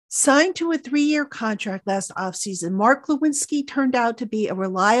Signed to a 3-year contract last offseason, Mark Glowinski turned out to be a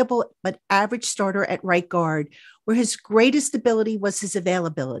reliable but average starter at right guard, where his greatest ability was his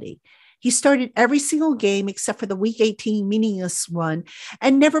availability. He started every single game except for the Week 18 meaningless one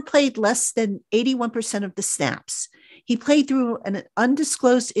and never played less than 81% of the snaps. He played through an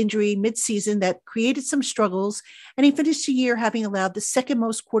undisclosed injury midseason that created some struggles, and he finished the year having allowed the second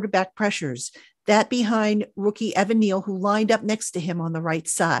most quarterback pressures, that behind rookie Evan Neal, who lined up next to him on the right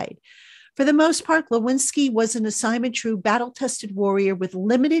side. For the most part, Glowinski was an assignment true, battle-tested warrior with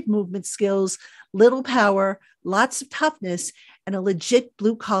limited movement skills, little power, lots of toughness, and a legit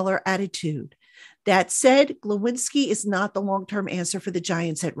blue-collar attitude. That said, Glowinski is not the long-term answer for the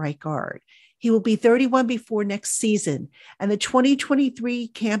Giants at right guard. He will be 31 before next season, and the 2023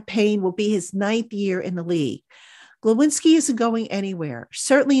 campaign will be his 9th year in the league. Glowinski isn't going anywhere,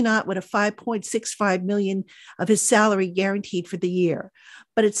 certainly not with a $5.65 million of his salary guaranteed for the year.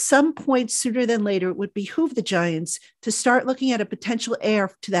 But at some point sooner than later, it would behoove the Giants to start looking at a potential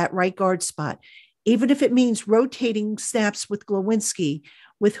heir to that right guard spot, even if it means rotating snaps with Glowinski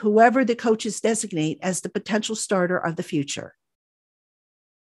with whoever the coaches designate as the potential starter of the future.